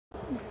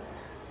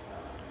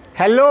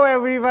Hello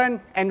everyone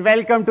and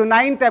welcome to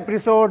 9th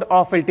episode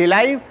of Hilti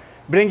Live,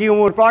 bringing you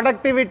more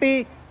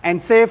productivity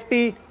and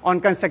safety on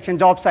construction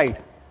job site.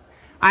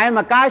 I am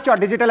Akash, your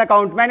digital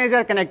account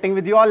manager, connecting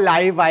with you all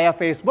live via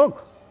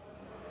Facebook.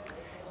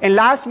 In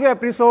last few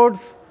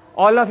episodes,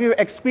 all of you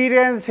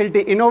experienced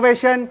Hilti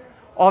innovation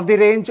of the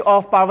range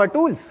of power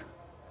tools.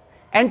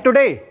 And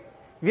today,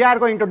 we are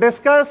going to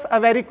discuss a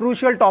very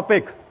crucial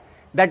topic,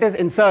 that is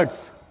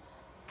inserts,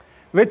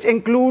 which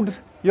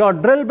includes your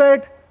drill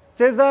bit,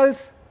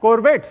 chisels, core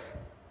bits.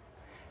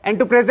 And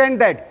to present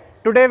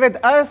that, today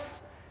with us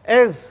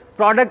is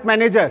product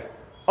manager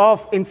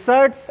of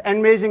inserts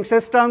and measuring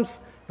systems,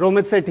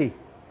 Romit Sethi.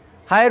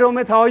 Hi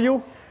Romit, how are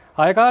you?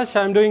 Hi Akash,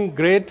 I'm doing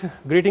great.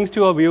 Greetings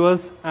to our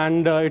viewers,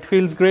 and it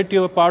feels great to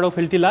be a part of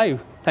Hilti Live.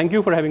 Thank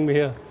you for having me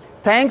here.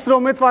 Thanks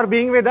Romit for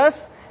being with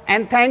us,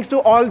 and thanks to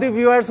all the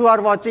viewers who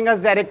are watching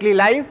us directly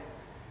live.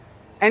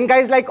 And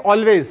guys, like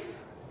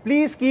always,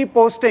 please keep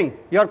posting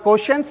your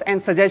questions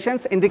and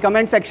suggestions in the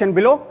comment section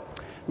below,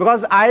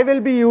 because I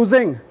will be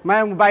using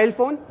my mobile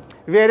phone,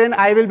 wherein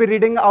I will be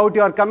reading out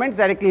your comments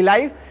directly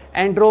live,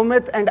 and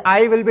Romit and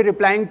I will be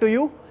replying to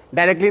you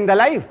directly in the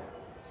live.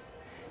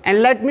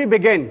 And let me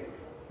begin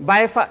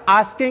by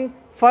asking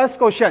first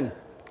question,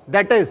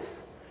 that is,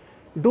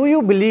 do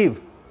you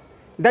believe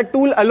that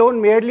tool alone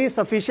merely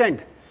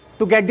sufficient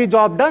to get the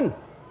job done,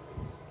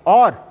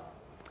 or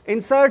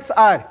inserts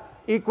are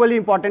equally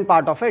important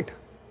part of it?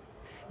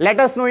 Let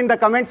us know in the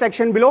comment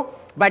section below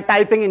by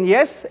typing in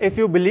yes if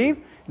you believe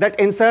that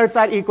inserts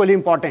are equally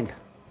important.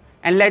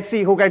 And let's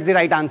see who gets the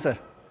right answer.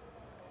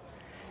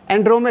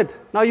 And Romit,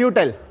 now you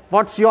tell,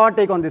 what's your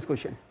take on this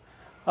question?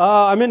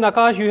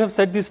 Akash, you have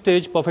set the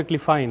stage perfectly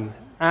fine.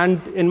 And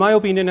in my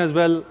opinion as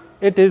well,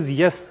 it is,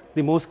 yes,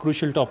 the most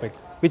crucial topic,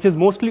 which is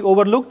mostly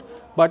overlooked,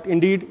 but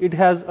indeed it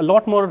has a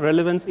lot more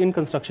relevance in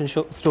construction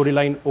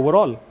storyline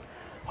overall.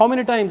 How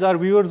many times our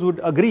viewers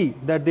would agree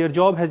that their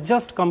job has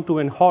just come to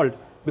an halt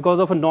because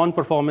of a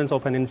non-performance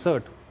of an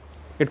insert?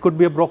 It could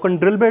be a broken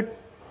drill bit,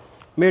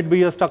 may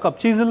be a stuck-up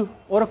chisel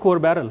or a core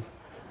barrel,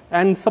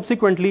 and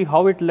subsequently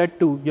how it led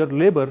to your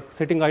labor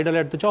sitting idle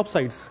at the job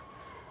sites.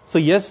 So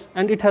yes,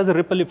 and it has a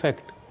ripple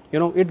effect. You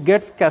know, it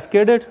gets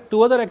cascaded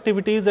to other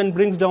activities and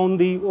brings down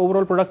the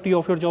overall productivity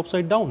of your job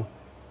site down.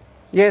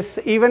 Yes,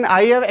 even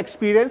I have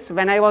experienced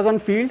when I was on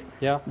field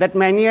that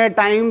many a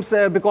times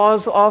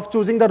because of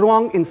choosing the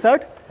wrong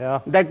insert,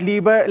 that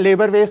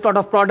labor waste, lot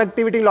of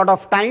productivity, lot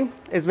of time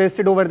is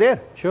wasted over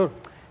there. Sure.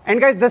 And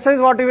guys, this is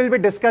what we will be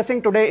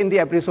discussing today in the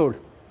episode.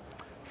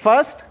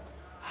 First,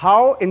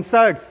 how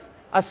inserts,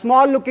 a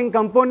small looking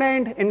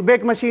component in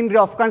big machinery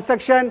of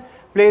construction,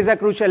 plays a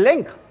crucial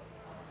link.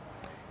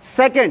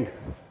 Second,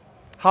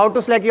 how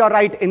to select your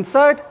right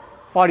insert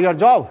for your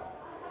job.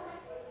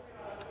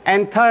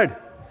 And third,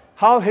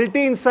 how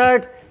Hilti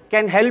insert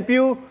can help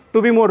you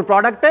to be more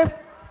productive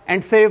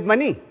and save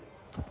money.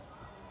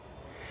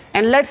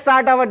 And let's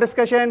start our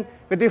discussion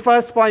with the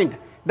first point,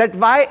 that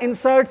why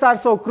inserts are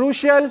so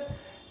crucial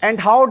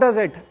and how does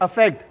it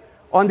affect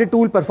on the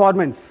tool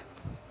performance.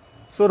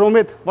 So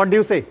Romit, what do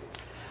you say?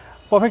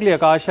 Perfectly,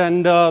 Akash,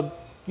 and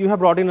you have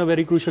brought in a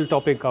very crucial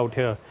topic out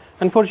here.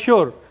 And for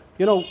sure,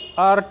 you know,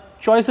 our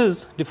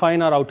choices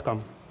define our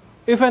outcome.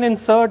 If an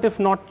insert, if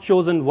not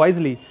chosen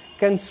wisely,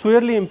 can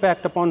severely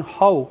impact upon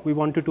how we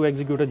wanted to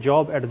execute a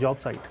job at a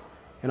job site,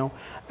 you know,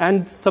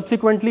 and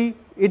subsequently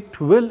it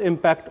will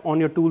impact on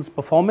your tool's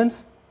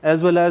performance,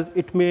 as well as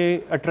it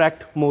may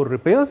attract more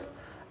repairs.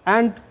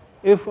 And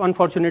if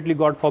unfortunately,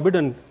 God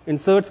forbidden,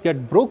 inserts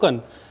get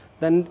broken,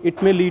 then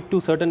it may lead to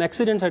certain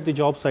accidents at the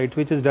job site,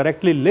 which is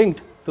directly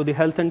linked to the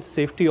health and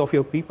safety of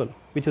your people,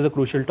 which is a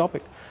crucial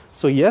topic.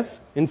 So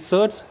yes,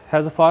 inserts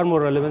has a far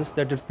more relevance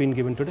that it's been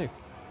given today.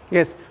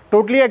 Yes,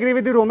 totally agree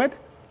with you, Romit.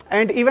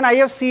 And even I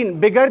have seen,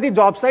 bigger the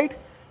job site,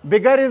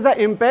 bigger is the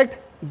impact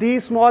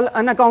these small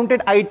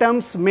unaccounted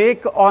items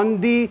make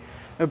on the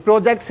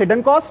project's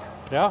hidden cost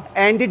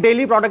and the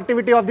daily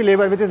productivity of the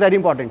labor, which is very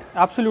important.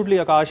 Absolutely,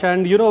 Akash.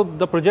 And you know,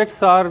 the projects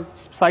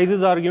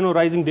sizes are, you know,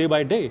 rising day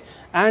by day.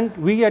 And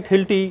we at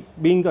Hilti,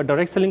 being a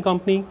direct selling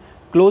company,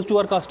 close to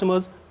our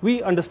customers,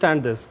 we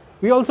understand this.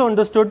 We also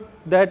understood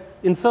that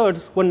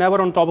inserts were never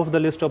on top of the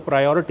list of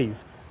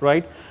priorities,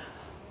 right?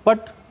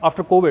 But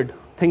after COVID,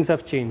 things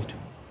have changed.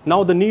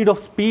 Now the need of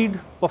speed,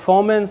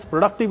 performance,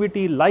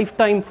 productivity,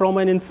 lifetime from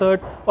an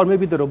insert, or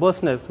maybe the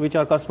robustness which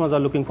our customers are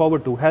looking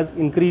forward to, has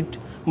increased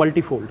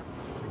multifold.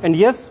 And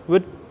yes,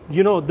 with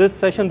this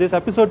session, this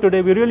episode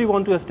today, we really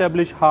want to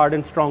establish hard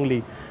and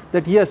strongly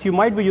that yes, you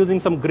might be using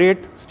some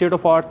great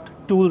state-of-art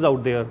tools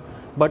out there,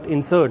 but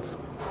inserts,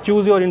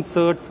 choose your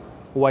inserts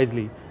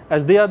wisely,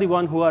 as they are the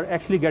one who are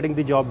actually getting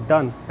the job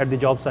done at the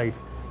job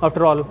sites.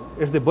 After all,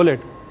 it's the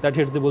bullet that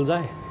hits the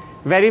bullseye.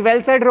 Very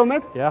well said,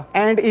 Romit. Yeah.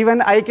 And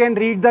even I can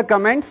read the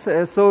comments.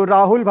 So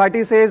Rahul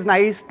Bhatti says,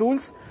 nice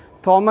tools.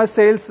 Thomas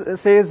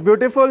says,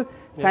 beautiful. Yeah.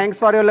 Thanks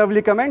for your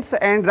lovely comments.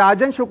 And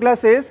Rajan Shukla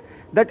says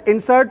that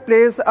insert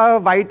plays a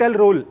vital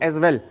role as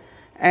well.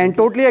 And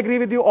totally agree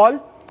with you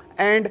all.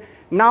 And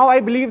now I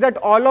believe that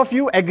all of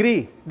you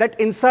agree that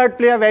insert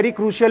play a very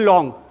crucial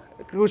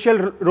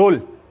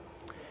role.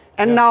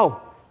 And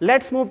now,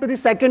 let's move to the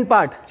second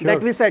part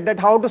that we said, that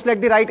how to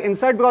select the right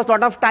insert, because a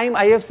lot of time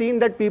I have seen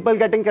that people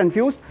getting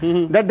confused,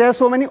 that there are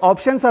so many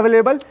options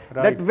available,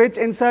 that which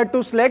insert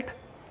to select.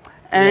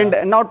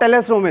 And now tell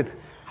us, Romit,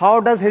 how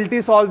does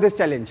Hilti solve this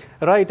challenge?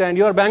 Right, and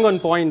you are bang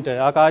on point,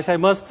 Akash, I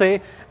must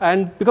say.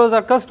 And because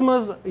our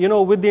customers,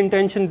 with the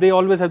intention, they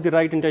always have the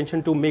right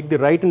intention to make the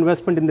right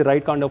investment in the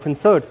right kind of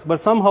inserts.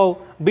 But somehow,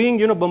 being,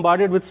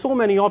 bombarded with so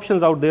many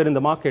options out there in the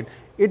market,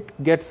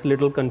 it gets a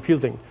little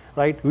confusing,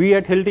 right? We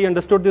at Hilti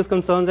understood these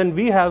concerns and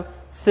we have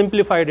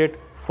simplified it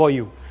for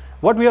you.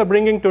 What we are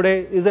bringing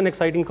today is an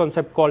exciting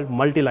concept called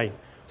multi-line.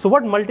 So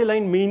what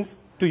multi-line means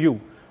to you?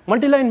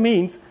 Multi-line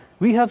means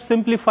we have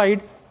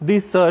simplified the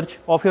search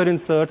of your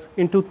inserts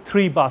into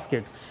 3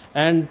 baskets,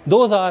 and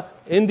those are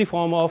in the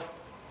form of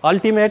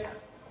ultimate,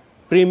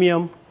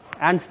 premium,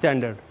 and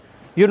standard.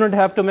 You don't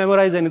have to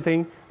memorize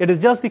anything. It is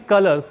just the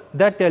colors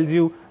that tells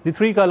you the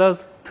 3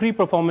 colors, 3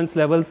 performance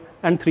levels,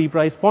 and 3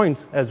 price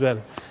points as well.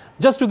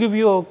 Just to give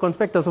you a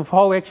conspectus of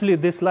how actually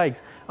this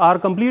likes, our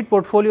complete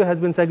portfolio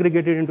has been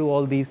segregated into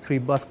all these 3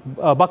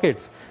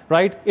 buckets,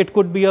 right? It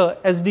could be a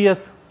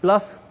SDS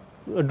plus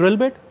drill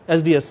bit,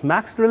 SDS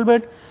max drill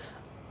bit,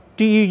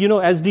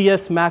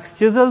 SDS max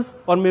chisels,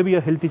 or maybe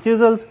a Hilti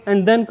chisels,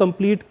 and then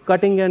complete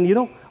cutting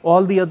and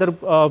all the other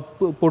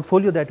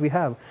portfolio that we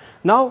have.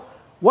 Now,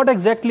 what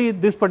exactly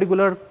this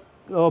particular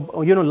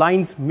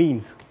lines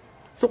means?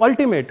 So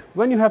ultimate,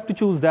 when you have to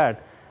choose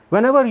that,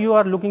 whenever you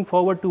are looking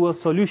forward to a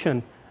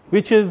solution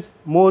which is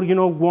more,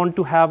 want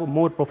to have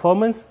more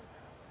performance,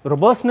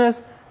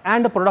 robustness,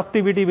 and a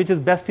productivity which is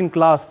best in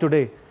class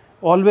today,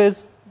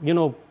 always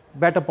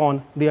bet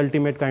upon the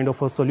ultimate kind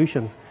of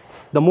solutions.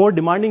 The more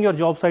demanding your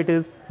job site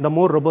is, the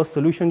more robust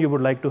solution you would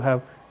like to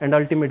have, and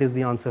ultimate is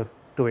the answer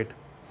to it.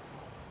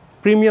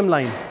 Premium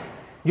line,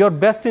 your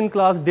best in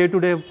class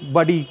day-to-day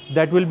buddy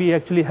that will be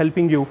actually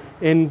helping you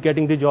in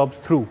getting the jobs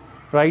through,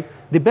 right?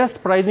 The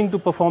best pricing to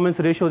performance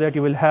ratio that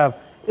you will have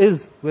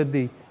is with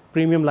the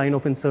premium line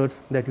of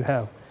inserts that you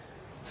have.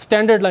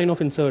 Standard line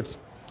of inserts,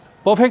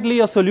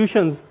 perfectly a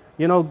solutions,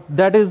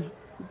 that is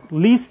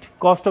least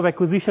cost of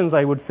acquisitions,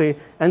 I would say,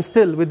 and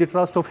still with the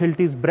trust of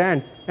Hilti's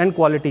brand and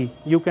quality,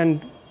 you can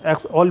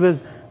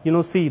always,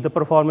 see the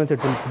performance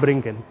it will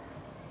bring in.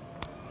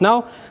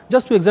 Now,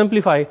 just to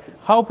exemplify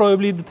how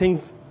probably the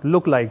things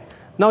look like.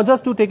 Now,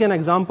 just to take an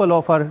example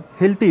of our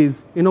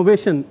Hilti's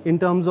innovation in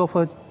terms of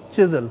a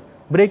chisel.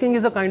 Breaking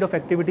is a kind of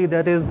activity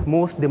that is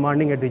most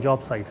demanding at the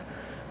job sites.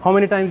 How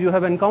many times you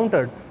have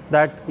encountered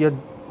that your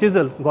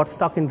chisel got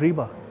stuck in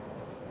rebar?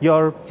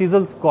 Your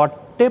chisels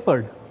got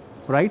tapered,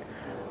 right?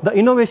 The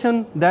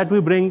innovation that we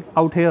bring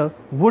out here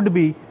would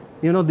be,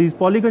 these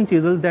polygon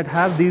chisels that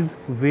have these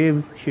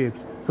waves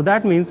shapes. So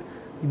that means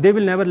they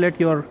will never let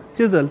your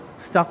chisel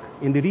stuck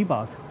in the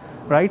rebars,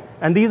 right?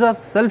 And these are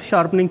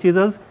self-sharpening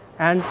chisels,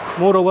 and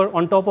moreover,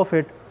 on top of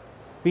it,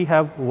 we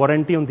have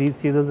warranty on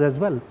these chisels as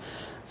well.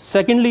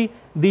 Secondly,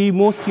 the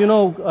most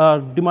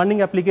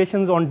demanding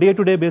applications on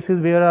day-to-day basis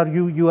where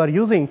you are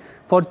using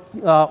for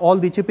all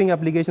the chipping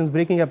applications,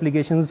 braking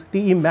applications,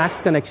 TE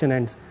max connection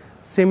ends.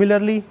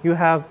 Similarly, you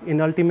have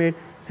in ultimate.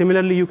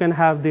 Similarly, you can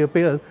have their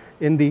pairs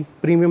in the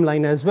premium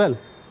line as well,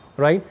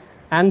 right?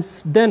 And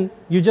then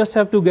you just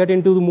have to get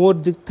into more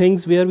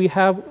things where we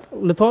have a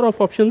plethora of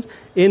options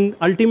in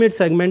ultimate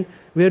segment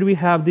where we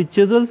have the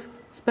chisels,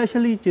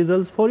 specially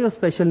chisels for your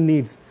special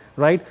needs,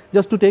 right?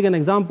 Just to take an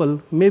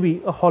example,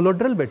 maybe a hollow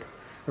drill bit,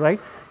 right?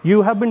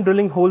 You have been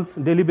drilling holes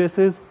daily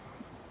basis,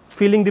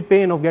 feeling the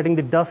pain of getting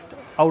the dust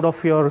out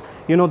of your,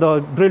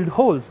 the drilled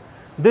holes.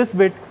 This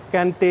bit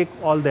can take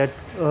all that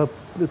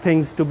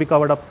things to be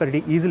covered up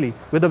pretty easily.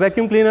 With a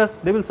vacuum cleaner,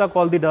 they will suck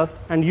all the dust,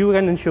 and you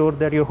can ensure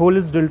that your hole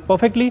is drilled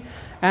perfectly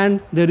and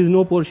there is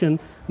no portion,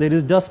 there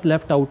is dust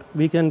left out,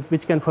 which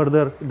can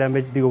further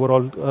damage the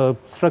overall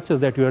structures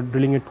that you are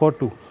drilling it for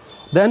too.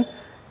 Then,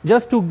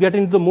 just to get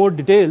into the more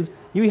details,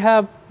 you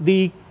have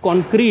the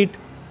concrete,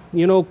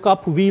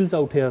 cup wheels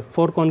out here.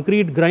 For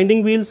concrete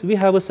grinding wheels, we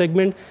have a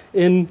segment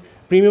in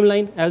premium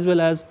line as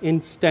well as in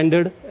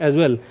standard as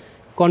well.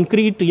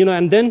 Concrete,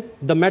 and then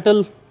the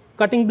metal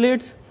cutting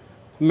blades,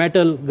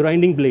 metal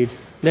grinding blades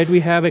that we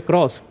have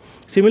across.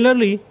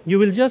 Similarly, you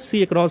will just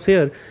see across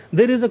here,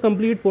 there is a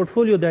complete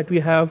portfolio that we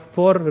have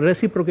for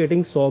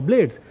reciprocating saw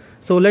blades.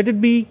 So let it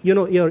be,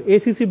 your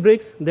ACC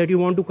bricks that you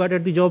want to cut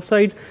at the job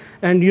site,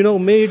 and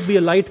may it be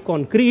a light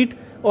concrete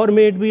or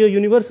may it be a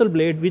universal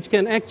blade which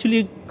can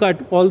actually cut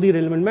all the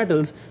relevant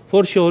metals.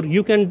 For sure,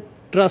 you can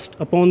trust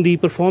upon the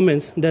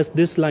performance that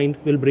this line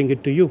will bring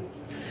it to you.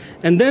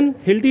 And then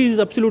Hilti is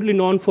absolutely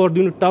known for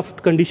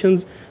tough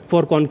conditions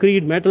for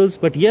concrete metals,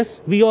 but yes,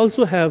 we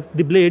also have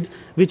the blades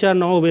which are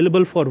now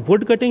available for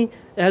wood cutting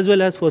as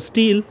well as for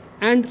steel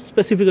and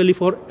specifically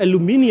for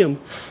aluminium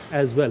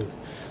as well.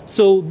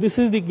 So this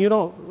is the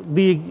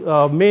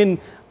main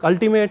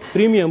ultimate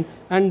premium.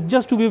 And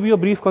just to give you a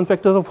brief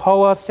conspectus of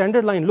how our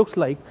standard line looks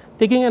like,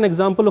 taking an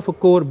example of a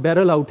core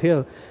barrel out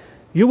here,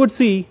 you would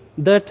see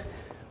that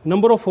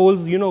number of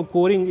holes,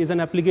 coring is an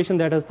application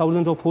that has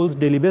thousands of holes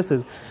daily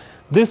basis.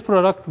 this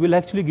product will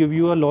actually give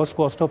you a lowest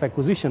cost of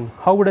acquisition.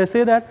 How would I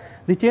say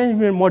that? The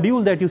change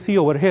module that you see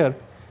over here,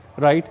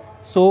 right?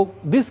 So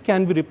this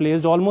can be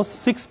replaced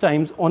almost 6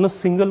 times on a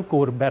single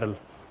core barrel.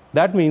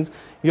 That means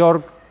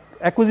your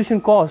acquisition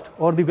cost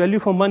or the value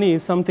for money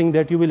is something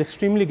that you will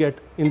extremely get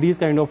in these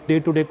kind of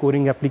day-to-day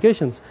coring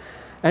applications.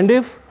 And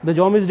if the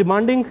job is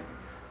demanding,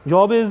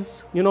 job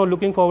is,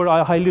 looking forward,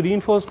 a highly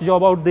reinforced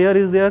job out there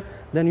is there,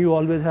 then you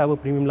always have a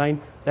premium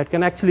line that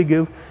can actually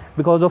give,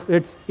 because of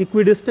its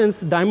equidistance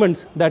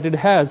diamonds that it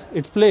has,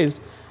 it's placed,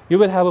 you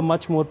will have a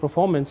much more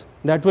performance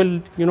that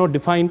will,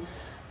 define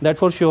that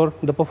for sure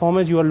the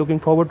performance you are looking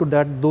forward to,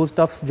 that those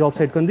tough job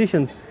site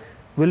conditions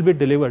will be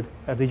delivered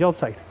at the job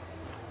site.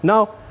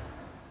 Now,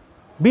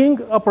 being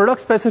a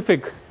product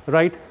specific,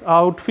 right,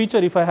 out feature,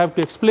 if I have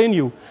to explain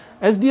you,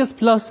 SDS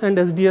Plus and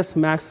SDS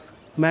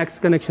Max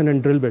connection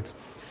and drill bits.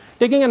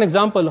 Taking an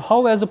example,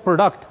 how as a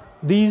product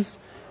these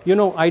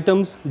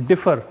items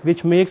differ,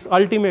 which makes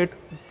Ultimate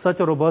such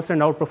a robust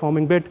and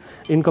outperforming bit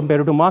in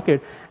compared to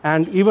market,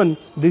 and even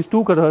these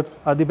two colors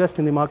are the best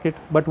in the market.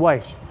 But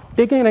why?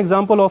 Taking an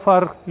example of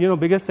our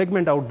biggest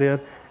segment out there,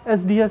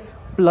 SDS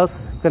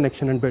Plus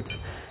connection and bits.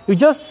 You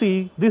just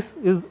see this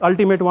is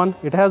Ultimate one.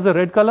 It has a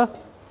red color.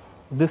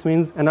 This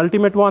means an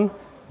Ultimate one.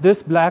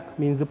 This black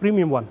means the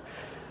premium one.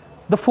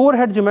 The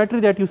 4-head geometry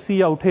that you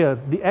see out here,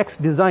 the X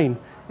design,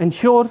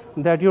 ensures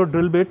that your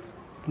drill bits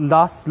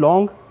lasts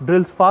long,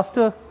 drills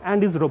faster,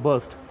 and is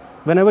robust.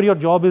 Whenever your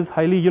job is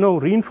highly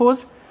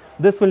reinforced,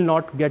 this will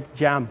not get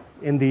jammed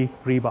in the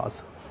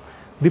rebars.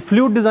 The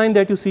flute design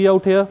that you see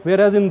out here,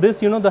 whereas in this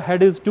the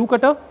head is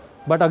 2-cutter,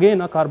 but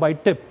again a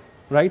carbide tip,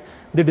 right?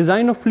 The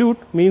design of flute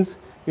means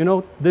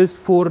these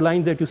 4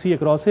 lines that you see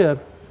across here,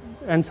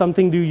 and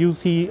something do you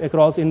see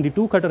across in the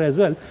 2-cutter as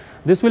well.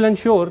 This will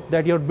ensure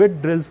that your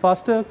bit drills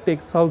faster,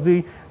 takes out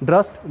the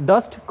dust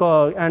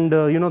and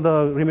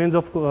the remains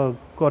of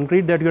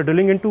concrete that you are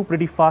drilling into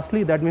pretty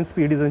fastly. That means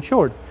speed is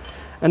ensured.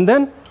 And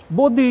then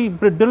both the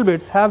drill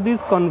bits have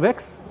these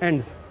convex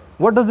ends.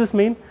 What does this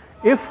mean?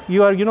 If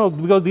you are,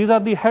 because these are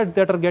the heads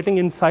that are getting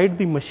inside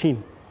the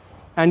machine,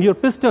 and your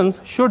pistons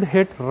should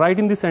hit right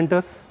in the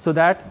center so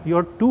that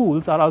your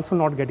tools are also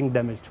not getting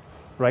damaged,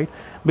 right?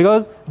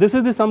 Because this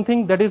is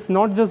something that is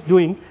not just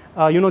doing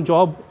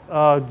job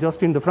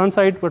just in the front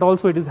side, but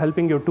also it is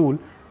helping your tool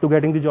to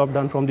getting the job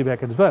done from the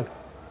back as well,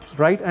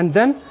 right? And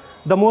then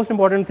the most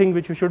important thing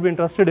which you should be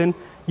interested in,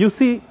 you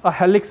see a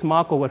helix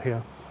mark over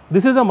here.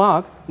 This is a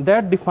mark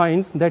that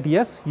defines that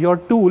yes, your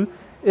tool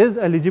is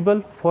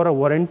eligible for a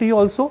warranty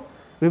also.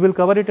 We will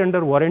cover it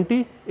under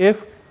warranty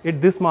if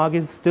this mark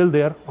is still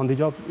there on the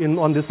job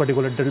on this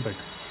particular drill bit,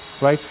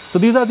 right? So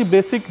these are the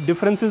basic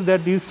differences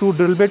that these two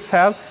drill bits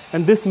have,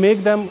 and this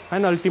make them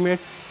an Ultimate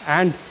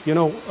and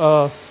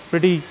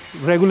pretty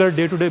regular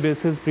day-to-day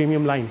basis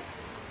premium line.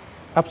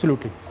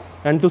 Absolutely.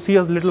 And to see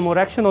a little more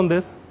action on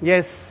this.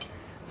 Yes.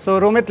 So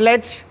Romit,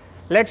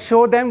 let's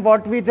show them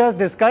what we just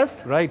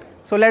discussed. Right.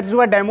 So let's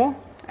do a demo.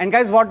 And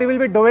guys, what we will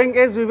be doing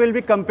is we will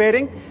be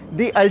comparing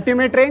the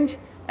Ultimate range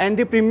and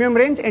the premium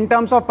range in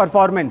terms of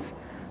performance.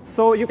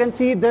 So you can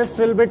see this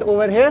drill bit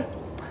over here.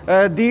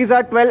 These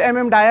are 12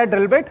 mm dia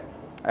drill bit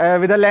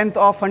with a length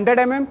of 100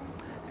 mm.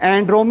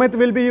 And Romit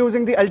will be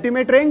using the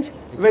Ultimate range,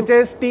 which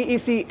is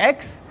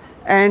TEC-X.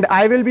 And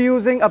I will be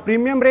using a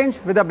premium range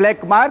with a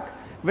black mark,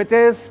 which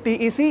is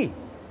TEC.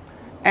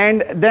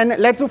 And then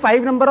let's do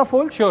 5 number of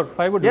holes. Sure,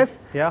 5 would yes.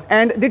 do. Yeah.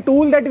 And the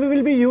tool that we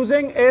will be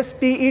using is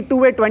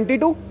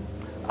TE2A22,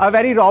 a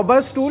very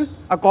robust tool,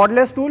 a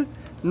cordless tool,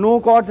 no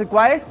cords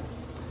required.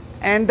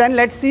 And then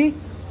let's see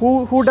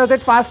who does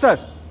it faster.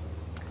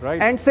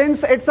 Right. And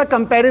since it's a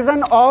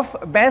comparison of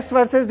best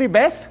versus the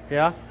best,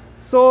 yeah.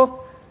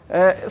 So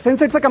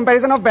since it's a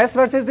comparison of best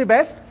versus the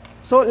best,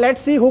 so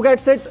let's see who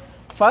gets it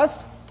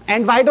first.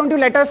 And why don't you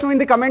let us know in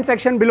the comment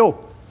section below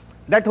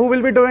that who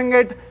will be doing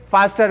it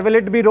faster? Will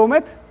it be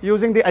Romit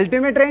using the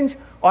Ultimate range,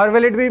 or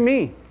will it be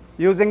me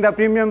using the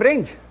premium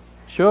range?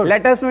 Sure.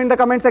 Let us know in the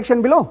comment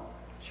section below.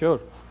 Sure.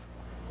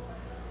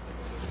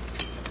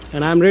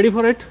 And I'm ready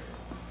for it.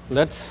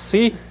 Let's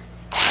see.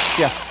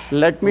 Yeah.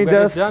 Let me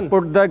just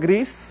put the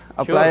grease,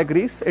 apply Sure.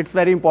 grease. It's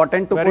very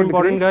important to put grease. Very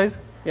important, guys.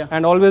 Yeah.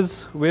 And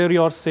always wear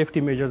your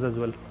safety measures as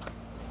well.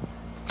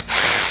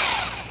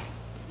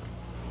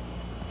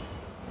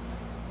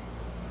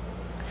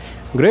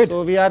 Great.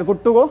 So we are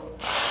good to go.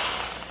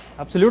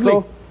 Absolutely.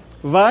 So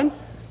 1,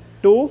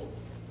 2,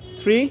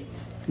 3,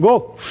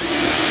 go.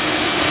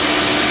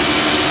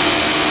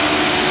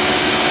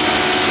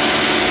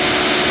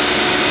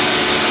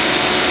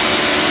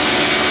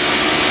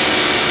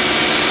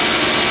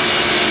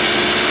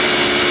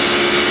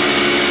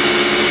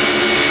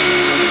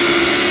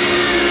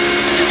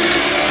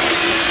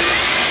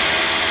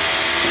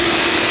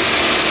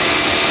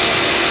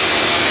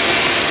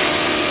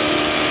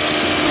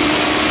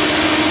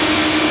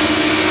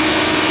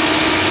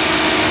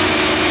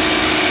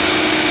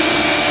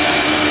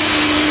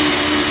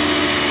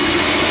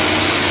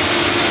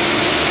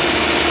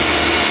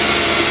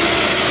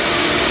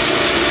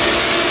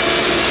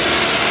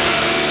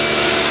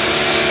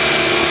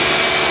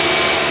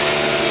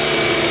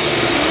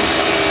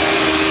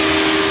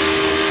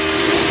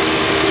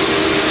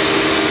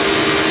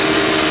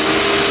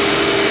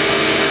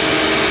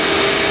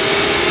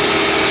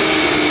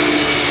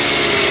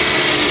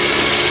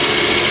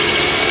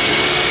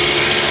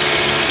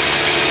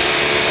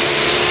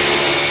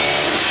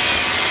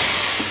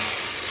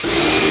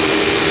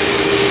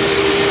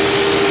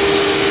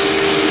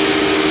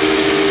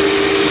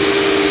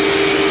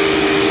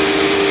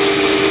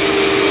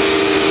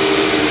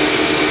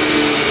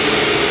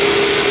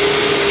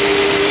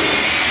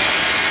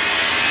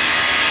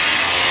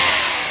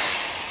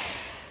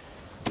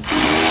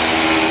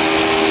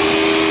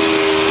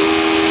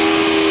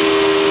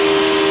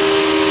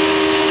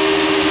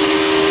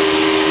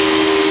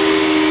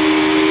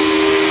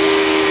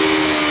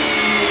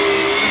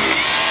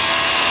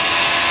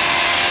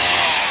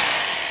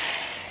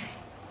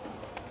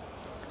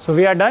 So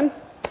we are done.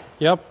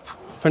 Yep,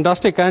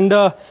 fantastic. And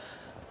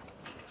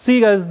see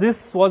guys,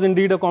 this was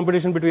indeed a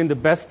competition between the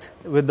best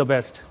with the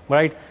best,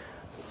 right?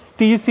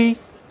 TEC,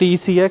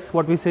 TECX,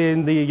 what we say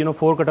in the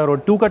 4-cutter or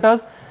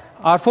 2-cutters.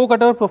 Our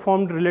 4-cutter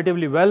performed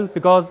relatively well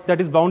because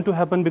that is bound to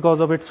happen because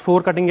of its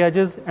 4 cutting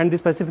edges and the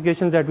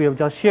specifications that we have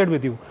just shared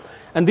with you.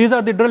 And these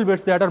are the drill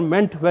bits that are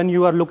meant when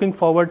you are looking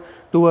forward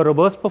to a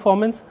robust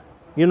performance,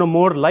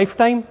 more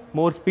lifetime,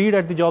 more speed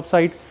at the job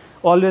site.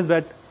 Always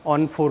bet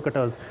on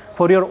 4-cutters.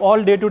 For your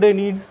all day-to-day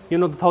needs,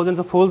 the thousands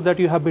of holes that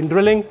you have been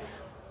drilling,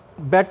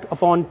 bet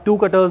upon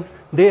 2-cutters.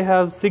 They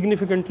have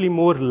significantly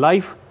more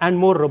life and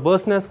more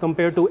robustness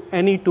compared to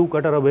any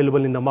 2-cutter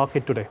available in the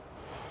market today,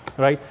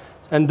 right?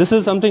 And this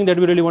is something that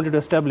we really wanted to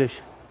establish.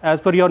 As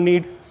per your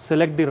need,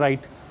 select the right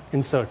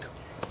insert.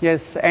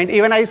 Yes, and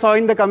even I saw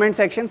in the comment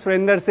section,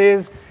 Surinder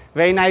says,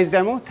 very nice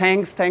demo.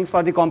 Thanks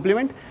for the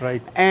compliment.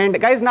 Right.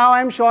 And guys, now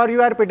I'm sure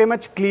you are pretty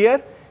much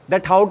clear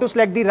that how to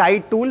select the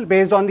right tool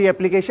based on the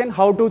application,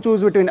 how to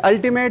choose between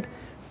ultimate,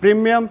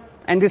 premium,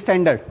 and the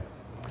standard.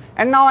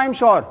 And now I'm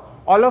sure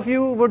all of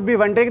you would be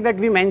wondering that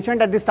we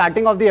mentioned at the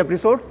starting of the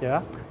episode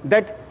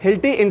that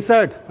Hilti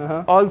insert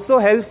also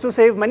helps to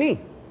save money.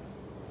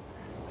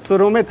 So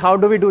Romit, how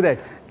do we do that?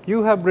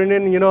 You have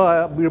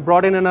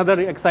brought in another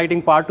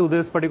exciting part to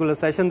this particular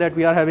session that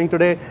we are having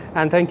today,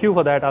 and thank you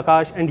for that,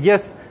 Akash. And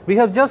yes, we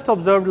have just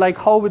observed like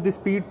how with the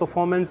speed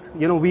performance,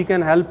 we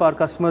can help our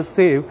customers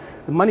save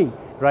money,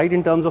 right?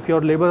 In terms of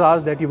your labor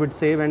hours that you would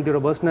save and the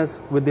robustness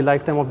with the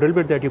lifetime of drill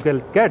bit that you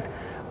can get.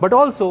 But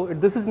also,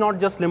 this is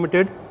not just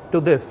limited to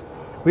this.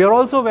 We are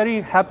also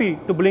very happy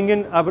to bring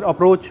in our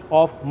approach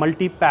of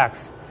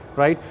multi-packs,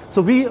 right?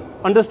 So we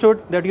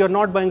understood that you are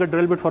not buying a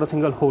drill bit for a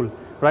single hole.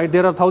 Right?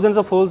 There are thousands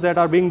of holes that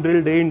are being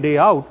drilled day in, day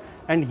out.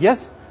 And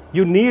yes,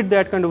 you need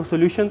that kind of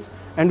solutions.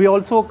 And we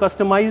also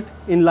customized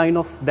in line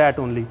of that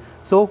only.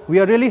 So we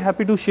are really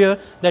happy to share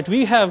that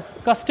we have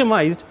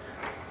customized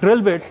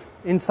drill bits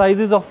in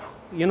sizes of,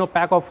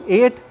 pack of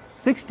 8,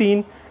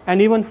 16,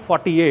 and even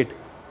 48.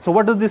 So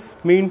what does this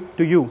mean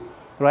to you,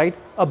 right?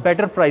 A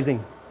better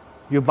pricing.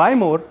 You buy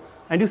more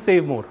and you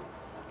save more.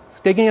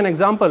 So taking an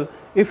example,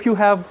 if you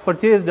have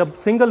purchased a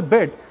single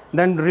bit,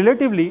 then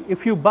relatively,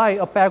 if you buy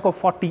a pack of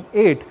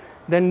 48,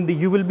 then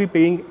you will be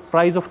paying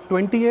price of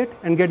 28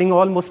 and getting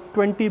almost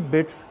 20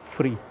 bits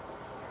free.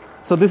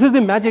 So this is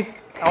the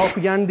magic of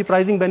and the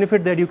pricing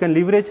benefit that you can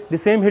leverage. The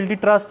same Hilti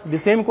trust, the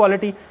same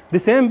quality, the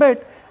same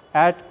bit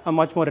at a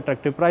much more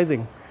attractive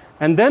pricing.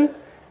 And then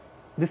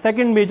the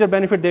second major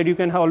benefit that you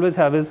can always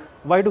have is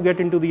why to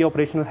get into the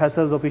operational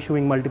hassles of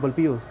issuing multiple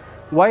POs.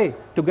 Why?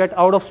 To get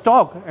out of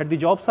stock at the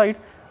job sites,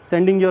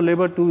 sending your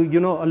labor to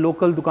a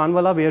local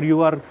dukanwala where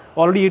you are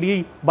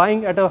already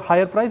buying at a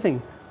higher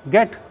pricing.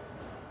 Get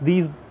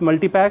these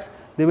multi-packs.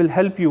 They will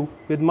help you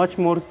with much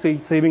more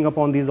saving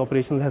upon these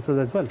operational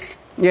hassles as well.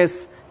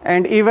 Yes,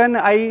 and even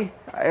I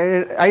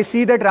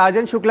see that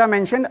Rajan Shukla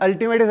mentioned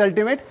ultimate is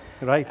ultimate.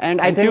 Right. And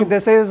I think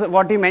this is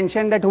what he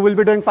mentioned, that who will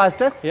be doing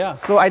faster. Yeah.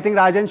 So I think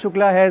Rajan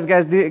Shukla has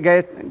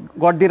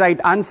got the right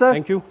answer.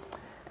 Thank you.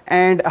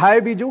 And hi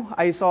Biju,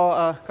 I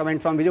saw a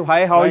comment from Biju.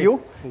 Hi, how are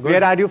you? Good.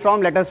 Where are you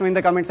from? Let us know in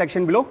the comment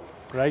section below.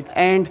 Right.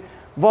 And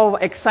wow,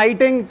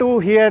 exciting to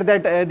hear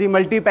that the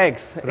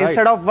multi-packs,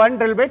 instead of one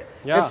drill bit,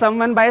 if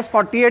someone buys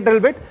 48 drill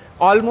bit,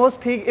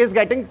 almost he is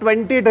getting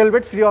 20 drill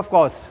bits free of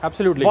cost.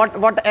 Absolutely.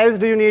 What else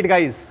do you need,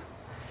 guys?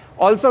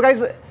 Also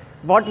guys,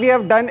 what we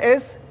have done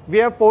is, we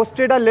have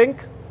posted a link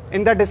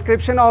in the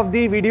description of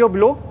the video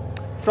below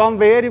from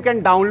where you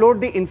can download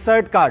the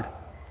insert card.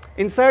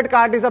 Insert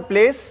card is a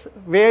place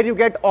where you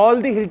get all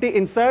the Hilti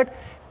insert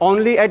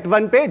only at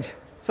one page.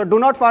 So do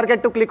not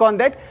forget to click on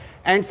that.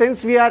 And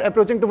since we are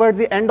approaching towards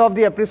the end of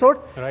the episode,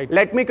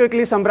 let me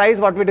quickly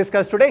summarize what we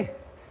discussed today.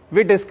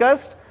 We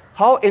discussed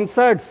how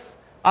inserts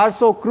are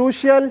so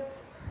crucial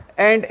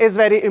and is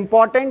very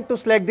important to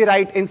select the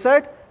right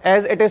insert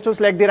as it is to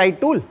select the right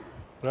tool.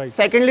 Right.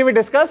 Secondly, we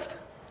discussed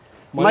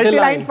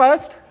multi-line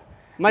first,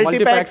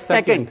 multi-pack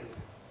second.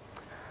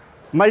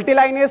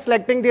 Multi-line is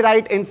selecting the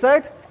right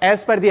insert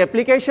as per the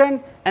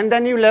application, and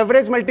then you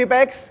leverage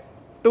multi-packs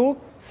to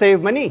save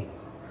money.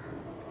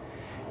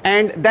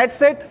 And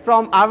that's it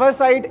from our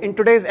side in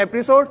today's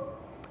episode.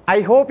 I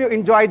hope you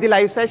enjoyed the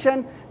live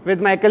session with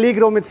my colleague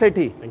Romit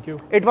Sethi. Thank you.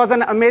 It was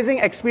an amazing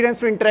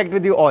experience to interact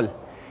with you all.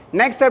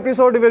 Next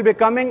episode, we will be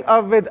coming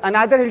up with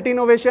another Hilti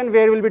innovation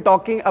where we will be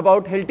talking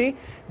about Hilti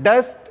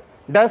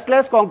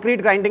dustless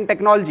concrete grinding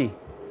technology.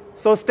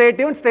 So stay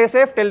tuned, stay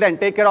safe. Till then,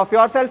 take care of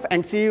yourself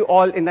and see you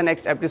all in the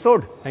next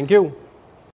episode. Thank you.